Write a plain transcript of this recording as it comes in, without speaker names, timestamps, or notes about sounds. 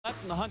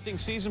in the hunting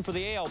season for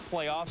the AL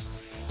playoffs.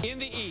 In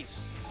the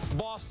East,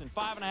 Boston,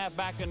 5.5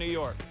 back in New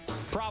York.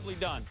 Probably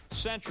done.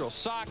 Central,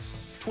 Sox,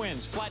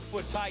 Twins,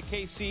 flat-foot tie,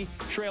 KC,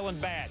 trailing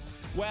bad.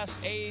 West,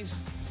 A's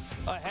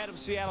ahead of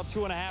Seattle,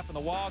 2.5 in the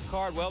wild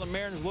card. Well, the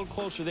Mariners a little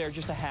closer there,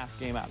 just a half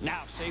game out.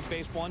 Now, safe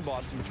baseball in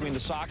Boston between the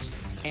Sox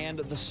and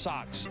the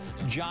Sox.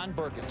 John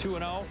Burkett,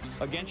 2-0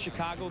 against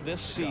Chicago this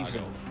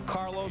season.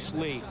 Carlos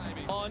Lee,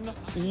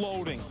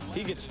 unloading.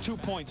 He gets 2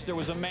 points. There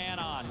was a man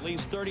on.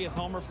 Lee's 30th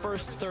homer,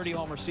 first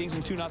 30-homer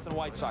season, 2-0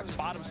 White Sox.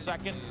 Bottom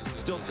second,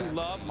 still 2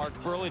 love. Mark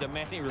Burley to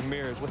Manny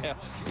Ramirez. Well,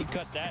 he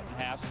cut that in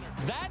half.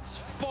 That's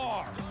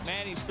far.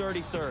 Manny's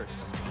 33rd.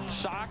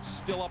 Sox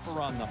still up a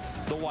run, though,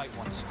 the white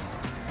ones.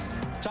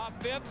 Top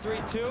fifth,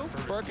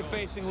 3-2. Burkett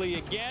facing Lee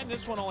again.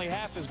 This one only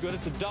half as good.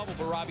 It's a double,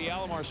 but Robbie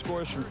Alomar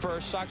scores from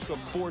first. Sox go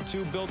up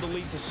 4-2, build the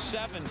lead to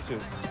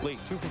 7-2. Lee,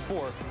 2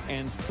 for 4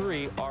 and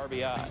 3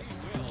 RBI.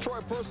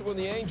 Troy Percival and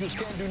the Angels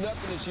can't do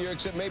nothing this year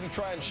except maybe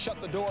try and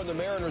shut the door on the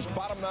Mariners.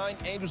 Bottom 9,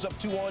 Angels up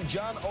 2-1.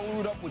 John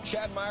Olerud up with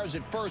Chad Myers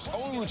at first.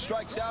 Olerud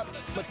strikes out,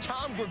 but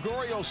Tom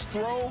Gregorio's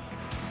throw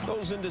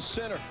goes into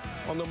center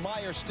on the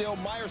Myers still.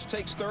 Myers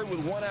takes third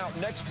with 1 out.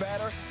 Next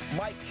batter,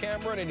 Mike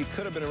Cameron, and he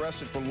could have been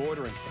arrested for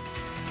loitering.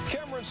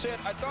 Cameron said,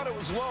 I thought it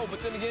was low, but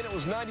then again, it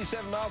was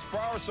 97 miles per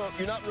hour, so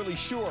you're not really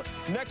sure.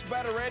 Next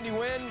batter, Randy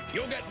Wynn,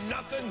 you'll get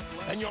nothing,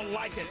 and you'll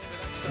like it.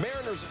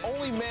 Mariners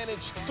only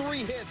managed 3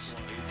 hits.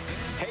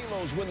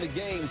 Halos win the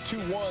game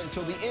 2-1,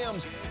 so the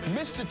M's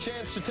missed a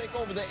chance to take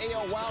over the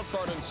AL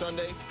wildcard on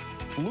Sunday,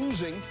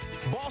 losing.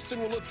 Boston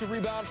will look to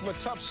rebound from a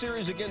tough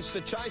series against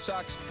the Chi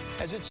Sox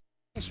as it's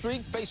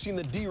streak facing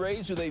the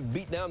D-Rays, who they've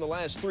beat down the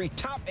last 3.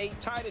 Top 8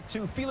 tied at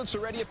 2. Felix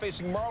Heredia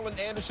facing Marlon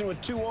Anderson with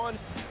 2 on.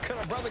 Can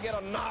a brother get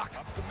a knock?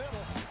 Up the middle,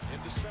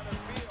 into center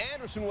field.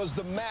 Anderson was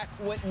the Mac,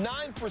 went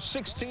 9 for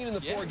 16 in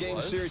the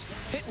 4-game series,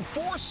 hitting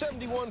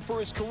 .471 for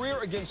his career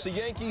against the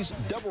Yankees.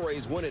 Devil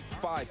Rays win it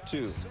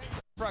 5-2.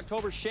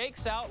 October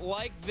shakes out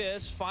like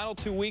this. Final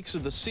 2 weeks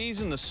of the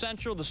season. The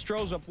Central, the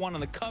Stros up 1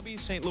 on the Cubbies.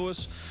 St.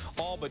 Louis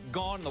all but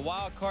gone in the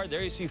wild card.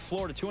 There you see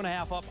Florida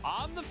 2.5 up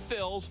on the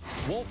Phils.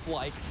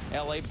 Wolf-like.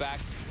 L.A. back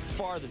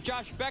farther.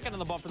 Josh Beckett on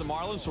the bump for the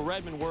Marlins, so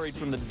Redmond worried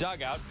from the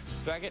dugout.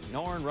 Beckett,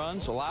 no earned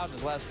runs allowed in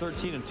his last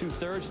 13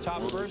 2/3.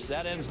 Top first.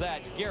 That ends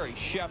that. Gary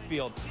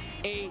Sheffield,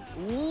 a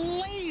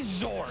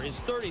laser, his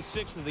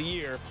 36th of the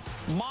year.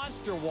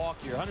 Monster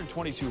walk here,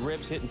 122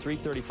 ribs, hitting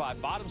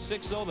 .335. Bottom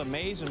 6, though, the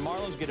Mays and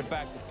Marlins get it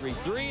back to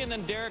 3-3, and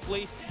then Derek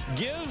Lee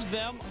gives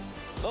them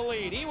the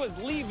lead. He was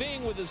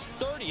leaving with his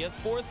 30th,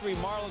 4-3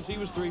 Marlins. He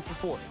was 3 for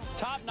 4.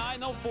 Top 9,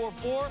 though,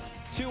 4-4.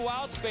 2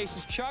 outs,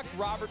 bases chucked.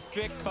 Robert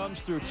Fick comes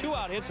through. 2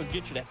 out hits will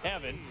get you to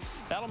heaven.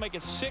 That'll make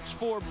it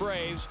 6-4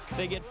 Braves.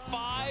 They get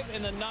 5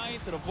 in the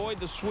 9th and avoid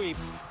the sweep.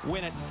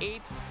 Win at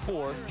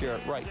 8-4.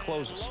 Jarrett Wright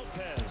closes.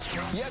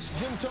 Yes,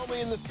 Jim Thome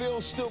in the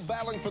field still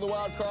battling for the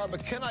wild card,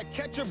 but can I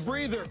catch a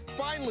breather?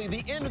 Finally,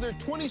 the end of their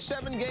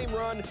 27-game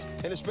run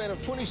in a span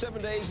of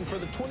 27 days, and for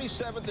the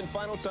 27th and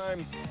final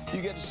time,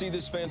 you get to see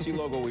this fancy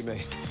logo we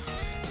made.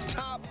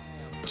 Top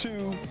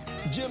 2,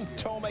 Jim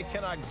Thome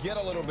cannot get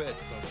a little bit.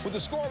 With the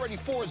score already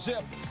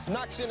 4-zip,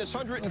 knocks in his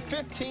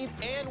 115th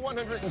and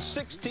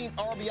 116th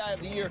RBI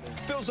of the year,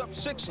 fills up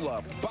 6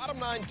 love. Bottom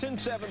 9,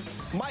 10-7.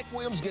 Mike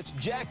Williams gets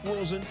Jack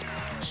Wilson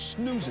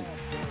snoozing.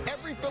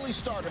 Every Philly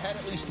starter had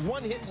at least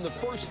 1 hit in the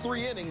first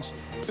 3 innings.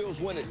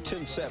 Phils win at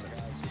 10-7.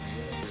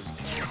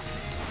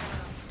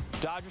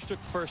 Dodgers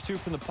took the first 2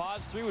 from the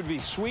Pods. 3 would be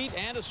sweet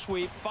and a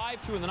sweep.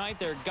 5-2 in the 9th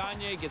there.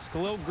 Gagne gets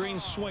Khalil Green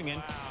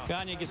swinging.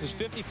 Gagne gets his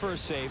 51st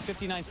save,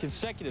 59th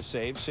consecutive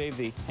save. Save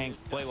the Hank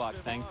Blaylock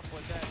thing.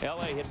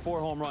 L.A. hit 4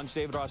 home runs.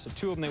 David Ross had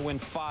 2 of them. They win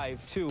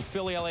 5-2.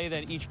 Philly, L.A.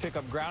 then each pick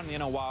up ground in the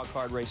NL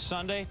wildcard race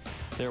Sunday.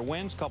 Their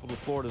wins, coupled with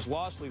Florida's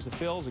loss, leaves the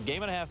Phils a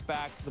 1.5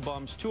 back. The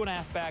Bums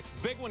 2.5 back.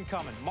 Big one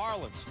coming.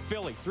 Marlins,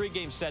 Philly,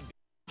 3-game set.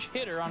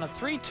 Hitter on a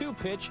 3-2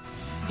 pitch.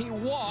 He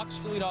walks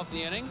to lead off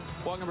the inning.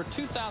 Walk number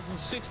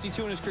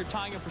 2,062 in his career,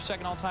 tying him for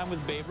second all-time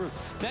with Babe Ruth.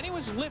 Then he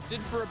was lifted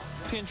for a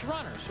pinch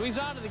runner, so he's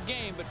out of the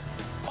game, but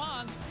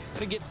Bond's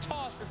going to get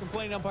tossed for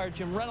complaining umpire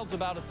Jim Reynolds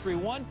about a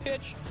 3-1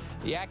 pitch.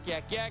 Yak,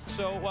 yak, yak.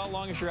 So, well,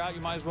 long as you're out,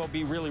 you might as well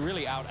be really,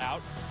 really out.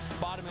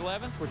 Bottom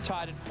 11th, we're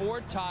tied at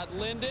 4. Todd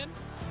Linden.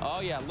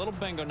 Oh, yeah, little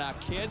bingo now,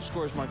 kid.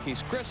 Scores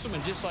Marquise Grissom,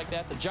 and just like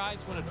that, the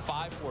Giants win at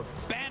 5-4,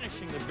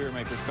 banishing the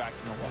Beermakers back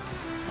to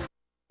Milwaukee.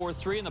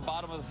 4-3 in the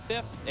bottom of the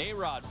 5th.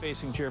 A-Rod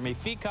facing Jeremy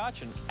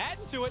Feacock, and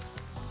adding to it.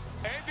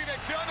 En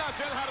dirección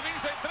hacia el jardín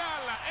central,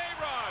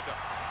 A-Rod.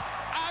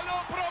 A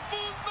lo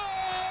profundo.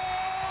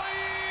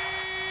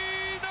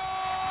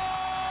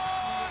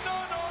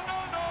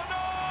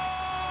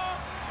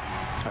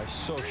 I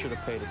so should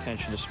have paid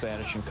attention to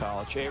Spanish in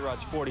college.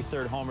 A-Rod's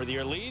 43rd homer of the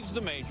year, leads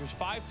the majors.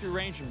 5-3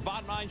 range, and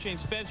bottom 9, Shane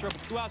Spencer up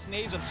with 2 outs, and the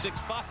A's up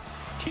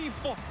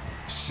 6-5.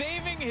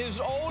 Saving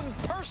his own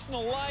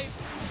personal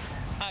life.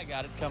 I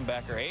got it,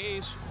 comebacker.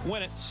 A's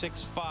win it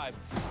 6-5.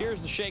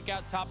 Here's the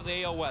shakeout, top of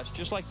the AL West.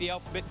 Just like the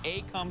alphabet,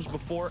 A comes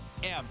before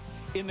M.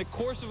 In the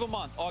course of a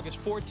month,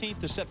 August 14th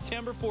to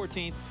September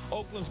 14th,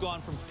 Oakland's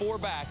gone from 4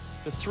 back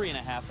to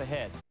 3.5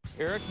 ahead.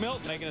 Eric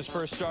Milton making his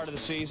first start of the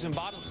season.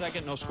 Bottom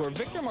second, no score.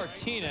 Victor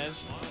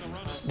Martinez,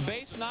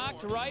 base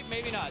knock to right,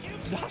 maybe not.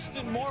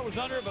 Dustin Moore was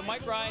under it, but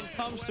Mike Ryan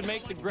comes to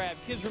make the grab.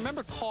 Kids,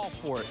 remember, call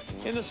for it.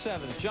 In the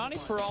 7th, Johnny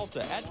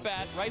Peralta at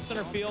bat, right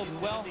center field,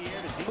 and well,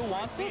 who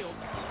wants it?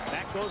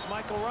 Back goes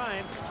Michael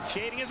Ryan,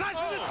 shading his eyes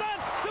for the sun.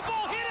 The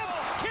ball hit him,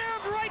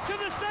 carried right to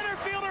the center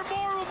fielder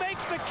Moore, who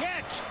makes the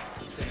catch.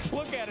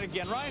 Look at it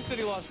again. Ryan said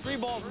he lost 3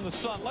 balls in the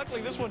sun.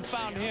 Luckily, this one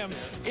found him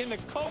in the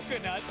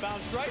coconut,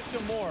 bounced right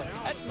to Moore.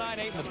 That's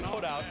 9-8 in the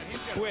putout.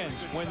 Twins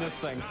win this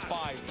thing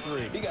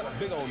 5-3. He got a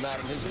big old knot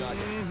in his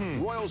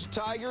noggin. Royals,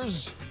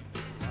 Tigers.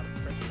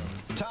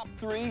 Top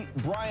 3,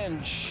 Brian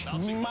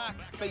Schmack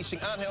facing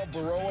Angel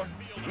Baroa.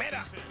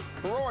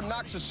 Baroa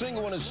knocks a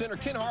single in his center.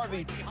 Ken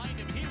Harvey,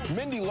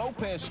 Mindy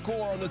Lopez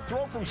score on the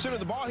throw from center.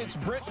 The ball hits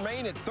Brent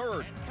Maine at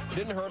third.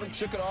 Didn't hurt him,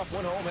 shook it off,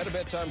 went home, had a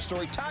bedtime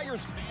story.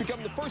 Tigers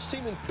become the first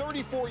team in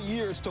 34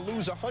 years to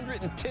lose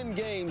 110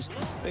 games.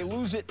 They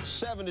lose it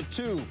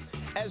 7-2.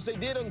 As they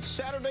did on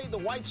Saturday, the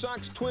White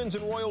Sox, Twins,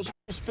 and Royals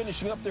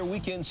finishing up their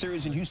weekend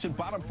series in Houston.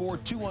 Bottom 4,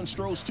 2 on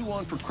Strohs, 2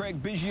 on for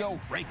Craig Biggio.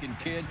 Raking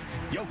kid.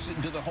 Yokes it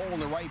into the hole in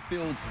the right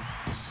field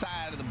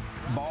side of the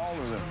ball,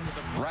 or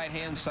the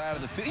right-hand side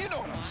of the field. You know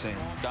what I'm saying.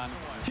 Done.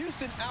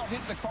 Houston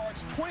out-hit the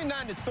Cards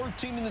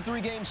 29-13 in the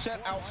 3-game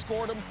set.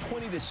 Outscored them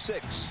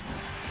 20-6.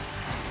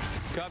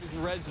 Cubbies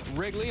and Reds at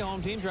Wrigley,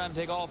 home team trying to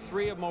take all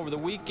 3 of them over the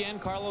weekend.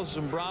 Carlos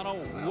Zambrano,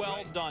 well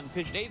done.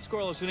 Pitched 8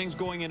 scoreless innings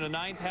going into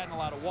 9th, hadn't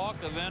allowed a walk,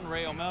 and then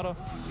Ray Olmedo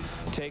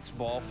takes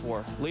ball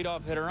 4.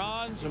 Leadoff hitter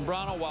on,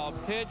 Zambrano wild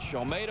pitch.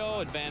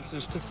 Olmedo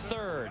advances to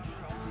 3rd.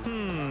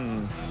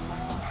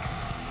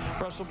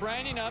 Russell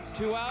Brandon up,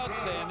 2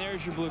 outs, and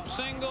there's your bloop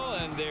single,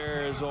 and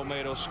there's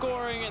Olmedo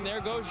scoring, and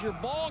there goes your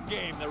ball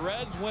game. The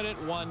Reds win it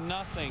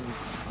 1-0.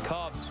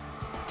 Cubs,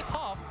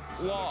 tough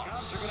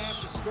loss.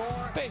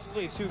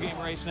 Basically a 2-game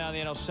race now in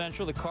the NL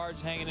Central. The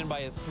Cards hanging in by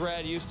a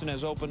thread. Houston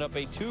has opened up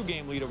a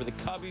 2-game lead over the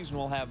Cubbies, and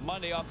will have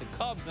Monday off. The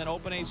Cubs then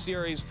open a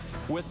series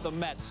with the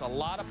Mets. A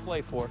lot to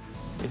play for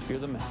if you're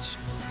the Mets.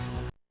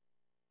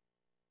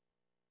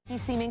 He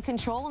seem in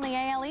control in the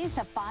AL East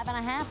at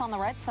 5.5 on the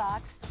Red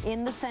Sox.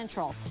 In the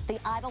Central, the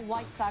idle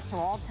White Sox are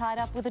all tied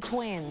up with the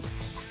Twins.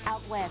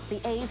 Out west, the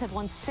A's have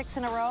won 6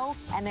 in a row,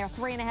 and they're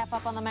 3.5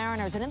 up on the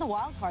Mariners. And in the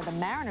wild card, the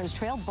Mariners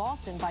trailed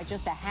Boston by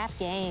just a half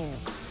game.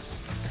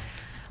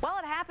 Well,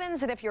 it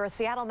happens, and if you're a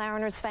Seattle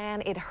Mariners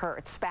fan, it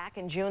hurts. Back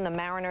in June, the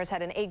Mariners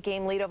had an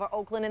 8-game lead over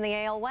Oakland in the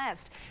AL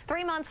West.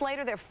 3 months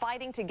later, they're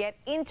fighting to get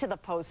into the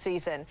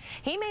postseason.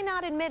 He may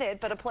not admit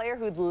it, but a player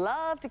who'd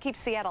love to keep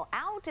Seattle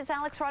out is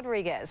Alex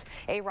Rodriguez.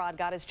 A-Rod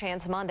got his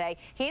chance Monday.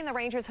 He and the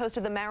Rangers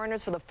hosted the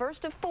Mariners for the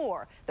first of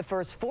 4, the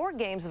first 4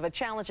 games of a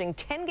challenging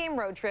 10-game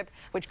road trip,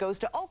 which goes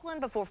to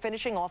Oakland before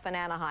finishing off in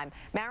Anaheim.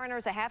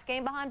 Mariners a half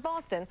game behind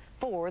Boston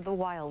for the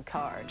wild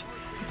card.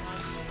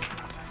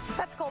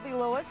 That's Colby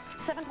Lewis,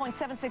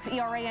 7.76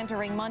 ERA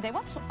entering Monday.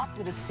 What's up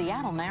with the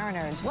Seattle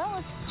Mariners? Well,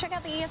 let's check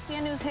out the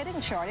ESPN News hitting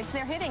chart. It's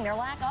their hitting, their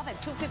lack of it.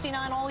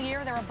 .259 all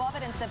year. They're above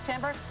it in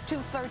September.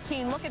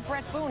 .213. Look at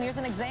Brett Boone. Here's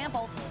an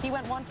example. He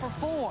went 1 for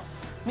 4.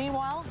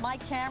 Meanwhile,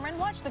 Mike Cameron,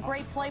 watch the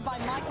great play by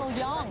Michael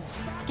Young.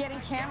 Getting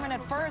Cameron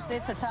at first,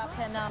 it's a top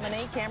 10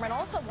 nominee. Cameron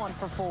also 1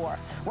 for 4.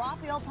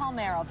 Rafael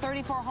Palmeiro,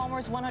 34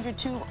 homers,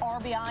 102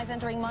 RBIs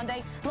entering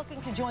Monday, looking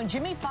to join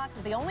Jimmy Fox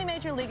as the only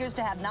major leaguers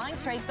to have 9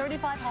 straight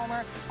 35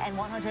 homer and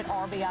 100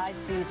 RBI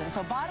seasons.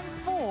 So bottom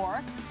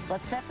 4,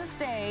 let's set the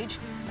stage.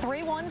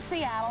 3-1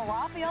 Seattle.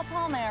 Rafael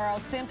Palmeiro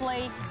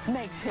simply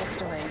makes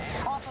history.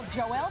 Off of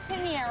Joel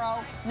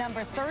Pinheiro,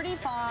 number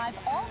 35,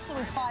 also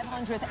his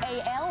 500th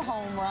AL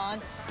home run.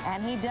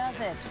 And he does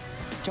it,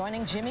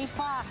 joining Jimmy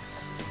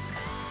Fox.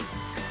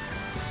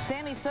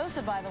 Sammy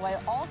Sosa, by the way,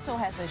 also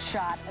has a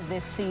shot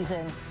this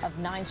season of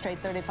 9 straight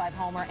 35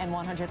 homer and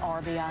 100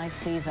 RBI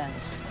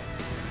seasons.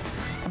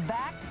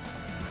 Back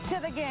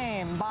to the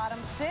game.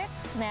 Bottom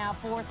 6, now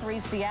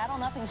 4-3 Seattle.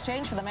 Nothing's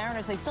changed for the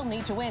Mariners. They still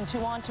need to win. 2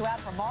 on, 2 out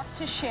for Mark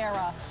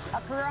Teixeira. A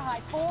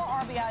career-high 4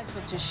 RBIs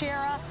for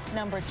Teixeira,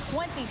 number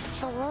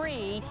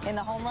 23 in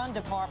the home run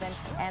department.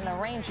 And the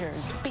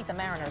Rangers beat the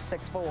Mariners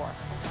 6-4.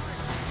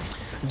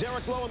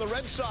 Derek Lowe and the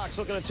Red Sox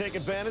looking to take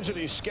advantage of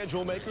these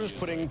schedule makers,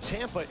 putting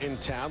Tampa in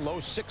town. Lowe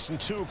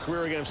 6-2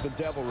 career against the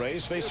Devil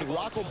Rays, facing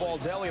Rocco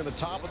Baldelli in the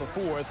top of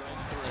the 4th.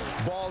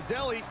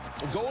 Baldelli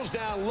goes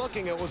down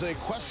looking. It was a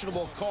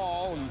questionable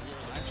call, and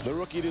the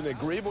rookie didn't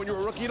agree. But when you're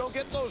a rookie, you don't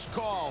get those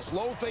calls.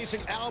 Lowe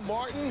facing Al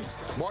Martin.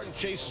 Martin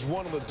chases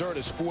one in the dirt,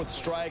 his 4th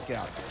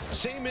strikeout.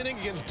 Same inning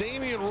against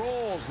Damian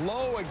Rolls.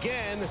 Lowe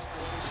again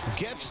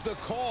gets the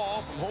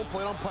call from home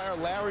plate umpire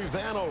Larry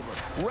Vanover.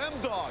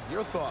 Remdog,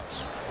 your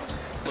thoughts?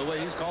 The way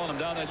he's calling him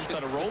down, they just got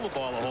to roll the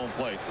ball at home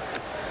plate.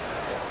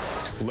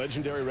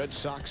 Legendary Red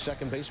Sox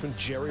second baseman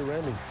Jerry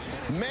Remy.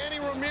 Manny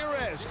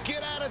Ramirez,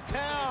 get out of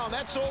town.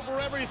 That's over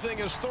everything.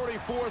 His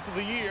 34th of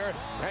the year,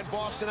 and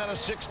Boston had a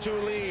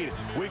 6-2 lead.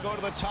 We go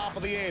to the top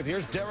of the 8th.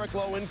 Here's Derek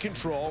Lowe in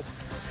control.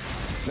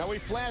 Now we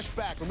flash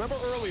back. Remember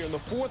earlier in the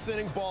 4th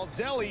inning,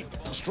 Baldelli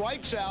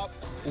strikes out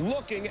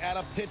looking at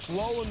a pitch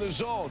low in the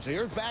zone. So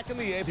here's back in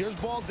the 8th. Here's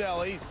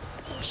Baldelli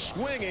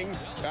swinging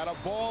at a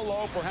ball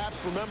low,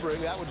 perhaps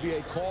remembering that would be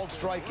a called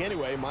strike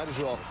anyway. Might as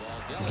well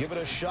give it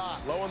a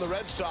shot. Low on the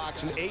Red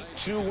Sox, an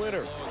 8-2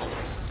 winner.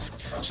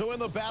 So in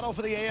the battle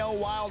for the AL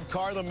wild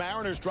card, the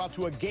Mariners drop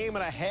to a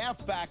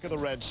game-and-a-half back of the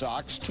Red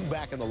Sox, 2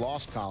 back in the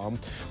loss column.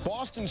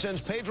 Boston sends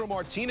Pedro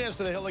Martinez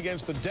to the hill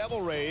against the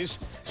Devil Rays.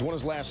 He's won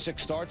his last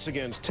 6 starts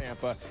against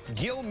Tampa.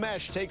 Gil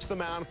Mesh takes the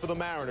mound for the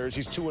Mariners.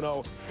 He's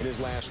 2-0 in his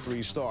last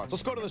 3 starts.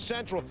 Let's go to the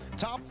Central.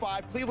 Top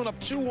 5, Cleveland up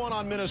 2-1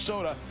 on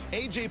Minnesota.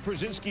 A.J.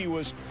 Pierzynski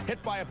was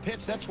hit by a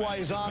pitch. That's why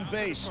he's on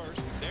base.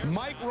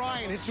 Mike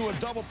Ryan hits to a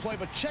double play,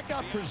 but check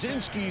out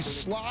Pierzynski's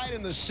slide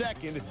in the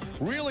 2nd.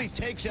 Really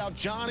takes out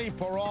Johnny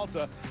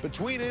Peralta.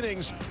 Between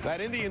innings,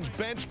 that Indians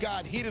bench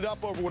got heated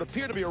up over what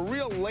appeared to be a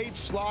real late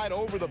slide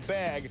over the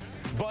bag.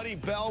 Buddy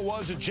Bell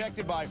was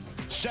ejected by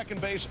second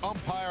base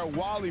umpire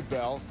Wally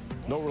Bell.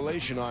 No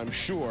relation, I'm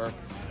sure.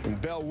 And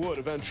Bell would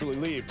eventually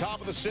leave. Top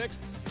of the 6th.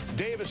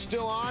 Davis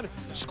still on.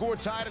 Score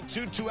tied at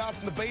 2 outs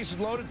and the bases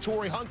loaded.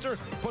 Torrey Hunter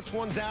puts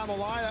one down the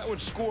line. That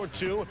would score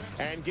 2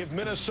 and give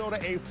Minnesota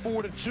a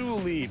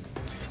 4-2 lead.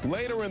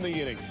 Later in the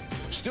inning,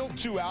 still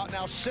 2 out.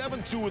 Now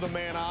 7-2 with a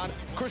man on.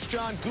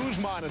 Christian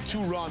Guzman, a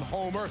 2-run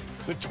homer.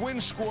 The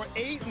Twins score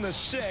 8 in the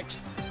 6th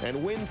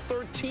and win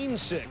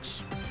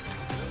 13-6.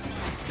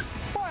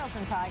 Royals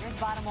and Tigers,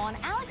 bottom 1.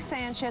 Alex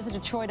Sanchez of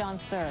Detroit on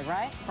 3rd,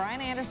 right? Brian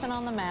Anderson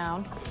on the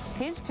mound.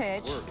 His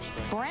pitch.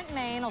 Brent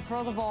Maine will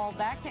throw the ball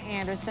back to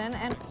Anderson.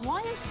 And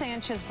why is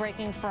Sanchez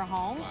breaking for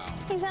home?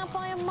 He's out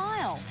by a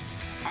mile.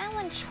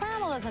 Alan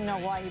Trammell doesn't know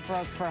why he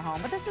broke for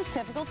home, but this is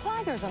typical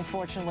Tigers,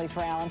 unfortunately,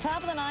 for Alan.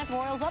 Top of the 9th,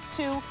 Royals up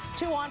 2.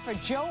 2 on for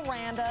Joe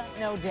Randa,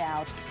 no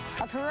doubt.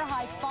 A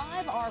career-high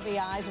 5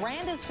 RBIs.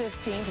 Randa's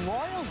 15th.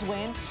 Royals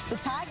win. The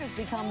Tigers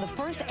become the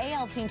first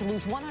AL team to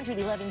lose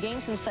 111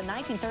 games since the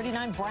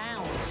 1939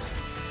 Browns.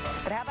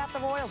 But how about the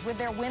Royals? With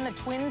their win, the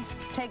Twins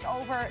take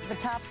over the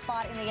top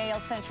spot in the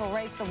AL Central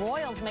race. The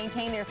Royals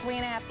maintain their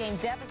 3.5-game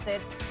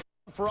deficit.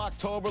 For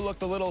October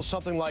looked a little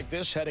something like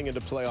this heading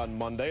into play on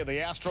Monday. The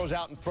Astros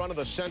out in front of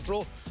the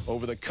Central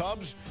over the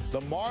Cubs.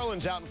 The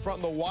Marlins out in front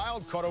of the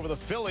Wild Card over the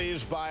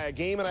Phillies by a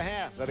game and a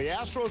half. Now the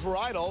Astros were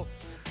idle.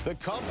 The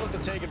Cubs look to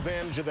take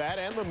advantage of that,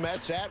 and the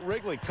Mets at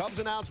Wrigley. Cubs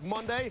announced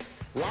Monday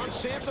Ron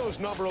Santos'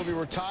 number will be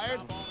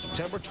retired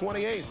September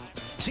 28th.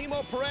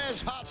 Timo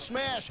Perez, hot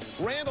smash.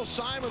 Randall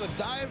Simon, the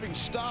diving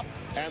stop,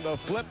 and the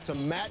flip to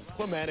Matt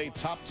Clemente,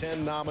 top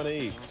 10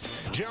 nominee.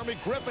 Jeremy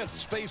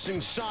Griffiths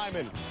facing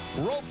Simon.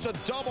 Ropes a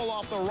double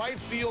off the right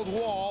field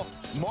wall.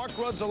 Mark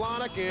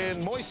Rudzelanek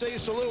and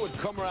Moises Alou would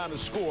come around and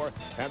score,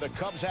 and the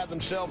Cubs had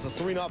themselves a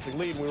 3-0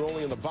 lead. We were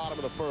only in the bottom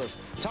of the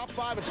 1st. Top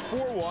 5, it's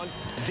 4-1.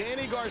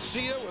 Danny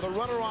Garcia with a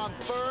runner on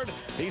 3rd.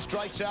 He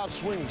strikes out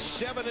swinging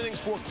 7 innings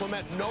for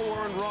Clement, no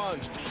earned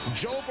runs.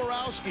 Joe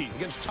Borowski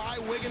against Ty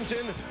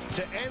Wigginton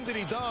to end it.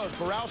 He does.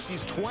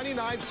 Borowski's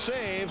 29th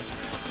save,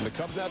 and the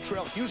Cubs now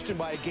trail Houston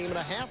by a game and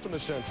a half in the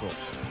Central.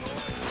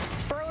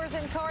 Brewers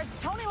and Cards,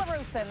 Tony La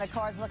Russa and the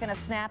Cards looking to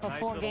snap a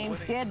 4-game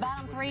skid.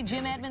 Bottom 3,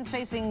 Jim Edmonds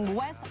facing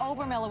Wes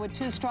Overmiller with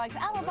 2 strikes.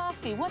 Al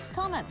Hrabosky, what's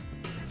coming?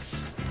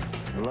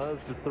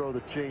 Loves to throw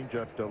the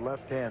changeup to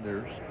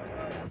left-handers.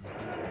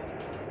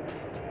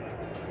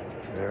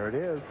 There it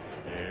is.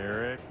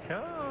 Here it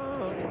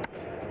comes.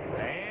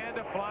 And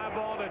a fly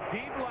ball to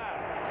deep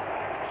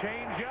left.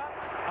 Change up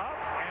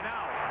and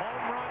out.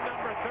 Home run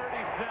number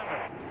 37.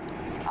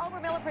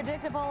 Overmiller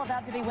predictable,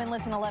 about to be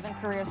winless in 11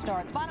 career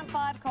starts. Bottom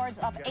 5, Cards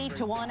up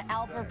 8-1,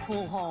 Albert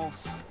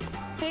Pujols.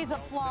 He's a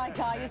fly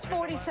guy. His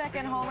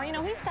 42nd homer. You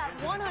know, he's got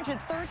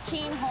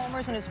 113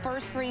 homers in his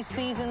first 3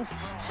 seasons,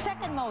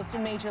 second most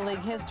in Major League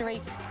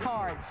history.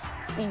 Cards,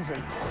 easy.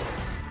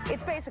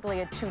 It's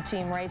basically a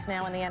 2-team race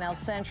now in the NL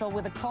Central,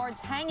 with the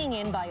Cards hanging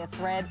in by a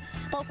thread.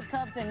 Both the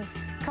Cubs and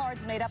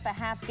Cards made up a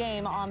half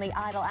game on the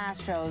idle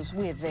Astros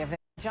with their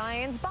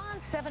Giants.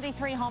 Bonds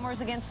 73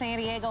 homers against San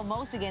Diego,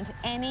 most against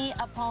any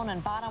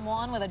opponent. Bottom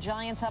 1 with the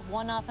Giants up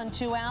 1-0,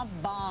 2 out.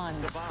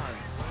 Bonds.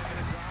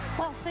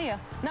 Well, see ya.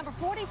 Number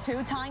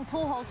 42, tying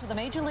Pujols for the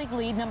Major League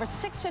lead. Number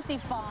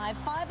 655,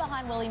 5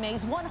 behind Willie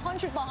Mays,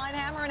 100 behind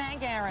Hammer and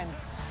Hank Aaron.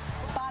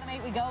 Bottom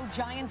 8 we go.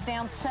 Giants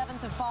down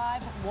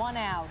 7-5, 1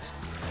 out.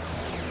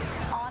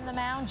 On the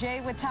mound,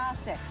 Jay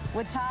Witasic.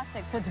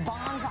 Witasic puts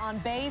Bonds on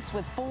base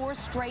with 4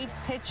 straight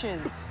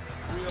pitches.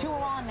 2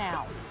 are on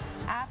now.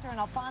 After an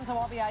Alfonso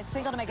RBI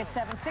single to make it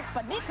 7-6,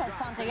 but Nito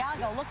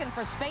Santiago looking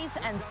for space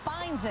and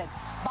finds it.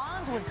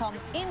 Bonds would come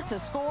in to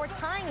score,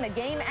 tying the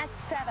game at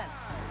 7.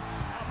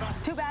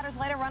 2 batters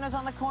later, runners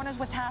on the corners.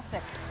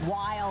 Witasic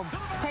wild.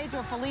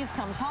 Pedro Feliz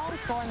comes home,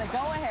 scoring the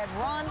go-ahead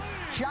run.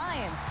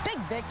 Giants, big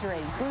victory.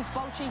 Bruce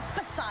Bochy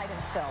beside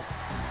himself.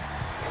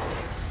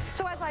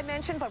 So as I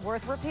mentioned, but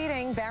worth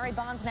repeating, Barry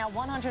Bonds now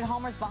 100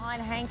 homers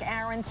behind Hank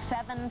Aaron,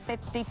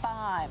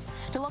 755.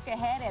 To look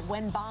ahead at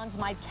when Bonds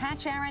might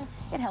catch Aaron,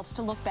 it helps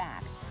to look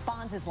back.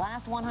 Bonds'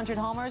 last 100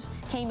 homers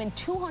came in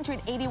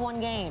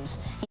 281 games.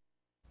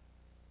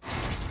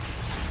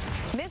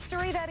 Mr.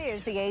 mystery that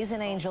is the A's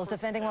and Angels.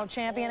 Defending world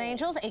champion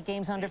Angels, 8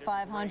 games under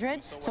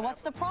 500. So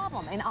what's the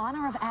problem? In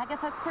honor of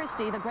Agatha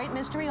Christie, the great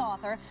mystery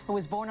author who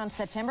was born on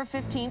September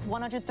 15th,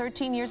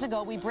 113 years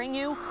ago, we bring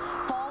you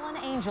Fallen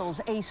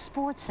Angels, a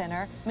Sports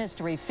Center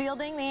mystery.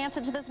 Fielding the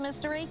answer to this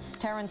mystery,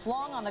 Terrence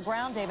Long on the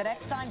ground. David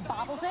Eckstein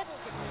bobbles it.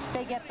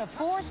 They get the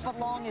force, but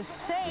Long is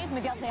saved.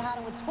 Miguel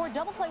Tejada would score.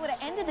 Double play would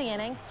have ended the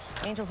inning.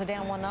 Angels are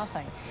down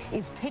 1-0.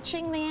 Is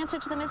pitching the answer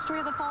to the mystery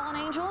of the Fallen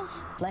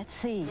Angels? Let's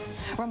see.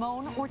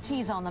 Ramon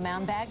Ortiz on the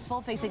mound, bags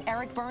full, facing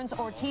Eric Burns.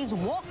 Ortiz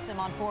walks him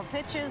on 4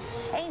 pitches.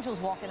 Angels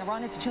walk in a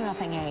run. It's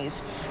 2-0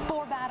 A's.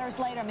 4 batters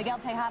later, Miguel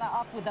Tejada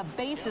up with the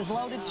bases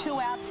loaded. 2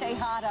 out.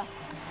 Tejada.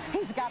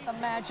 He's got the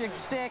magic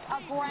stick.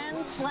 A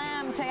grand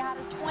slam.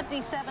 Tejada's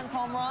 27th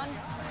home run.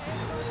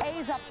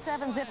 A's up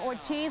 7-zip.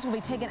 Ortiz will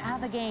be taken out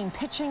of the game.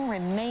 Pitching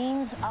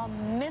remains a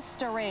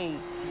mystery.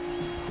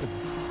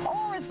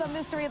 Or is the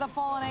mystery of the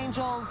Fallen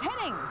Angels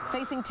hitting?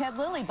 Facing Ted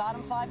Lilly,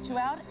 bottom 5, 2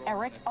 out.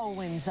 Eric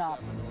Owens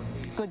up.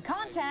 Good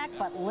contact,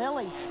 but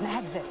Lilly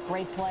snags it.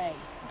 Great play.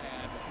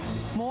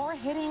 More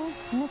hitting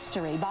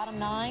mystery. Bottom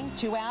 9,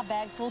 2 out.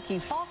 Bags full.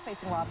 Keith Falk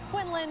facing Rob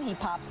Quinlan. He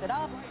pops it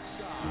up.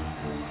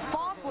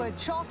 Falk would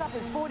chalk up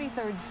his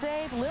 43rd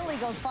save. Lilly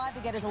goes 5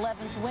 to get his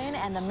 11th win,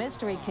 and the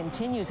mystery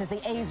continues as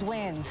the A's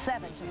win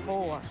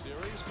 7-4.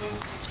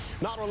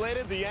 Not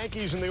related, the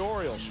Yankees and the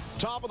Orioles.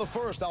 Top of the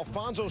first,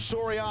 Alfonso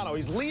Soriano.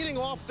 He's leading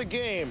off the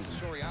game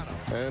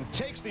and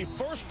takes the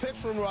first pitch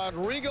from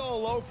Rodrigo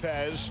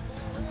Lopez.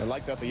 And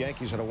like that, the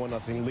Yankees had a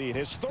 1-0 lead.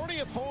 His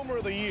 30th homer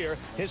of the year,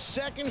 his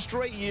 2nd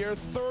straight year,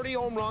 30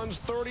 home runs,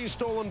 30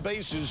 stolen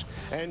bases,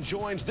 and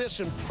joins this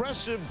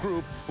impressive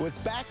group with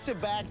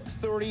back-to-back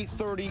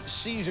 30-30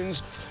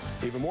 seasons.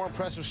 Even more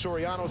impressive,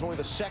 Soriano is only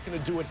the 2nd to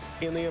do it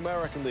in the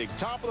American League.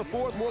 Top of the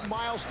 4th, more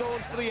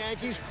milestones for the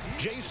Yankees.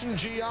 Jason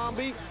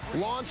Giambi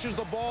launches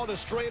the ball to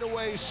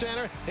straightaway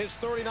center. His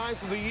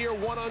 39th of the year,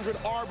 100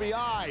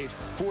 RBIs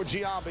for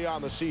Giambi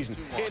on the season.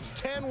 It's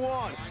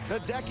 10-1.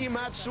 Hideki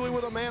Matsui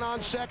with a man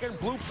on second.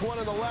 Bloops one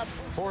in the left.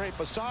 Jorge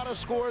Posada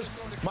scores.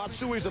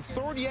 Matsui's the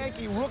 3rd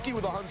Yankee rookie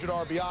with 100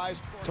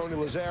 RBIs. Tony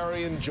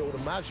Lazzari and Joe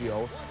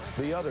DiMaggio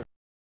the other.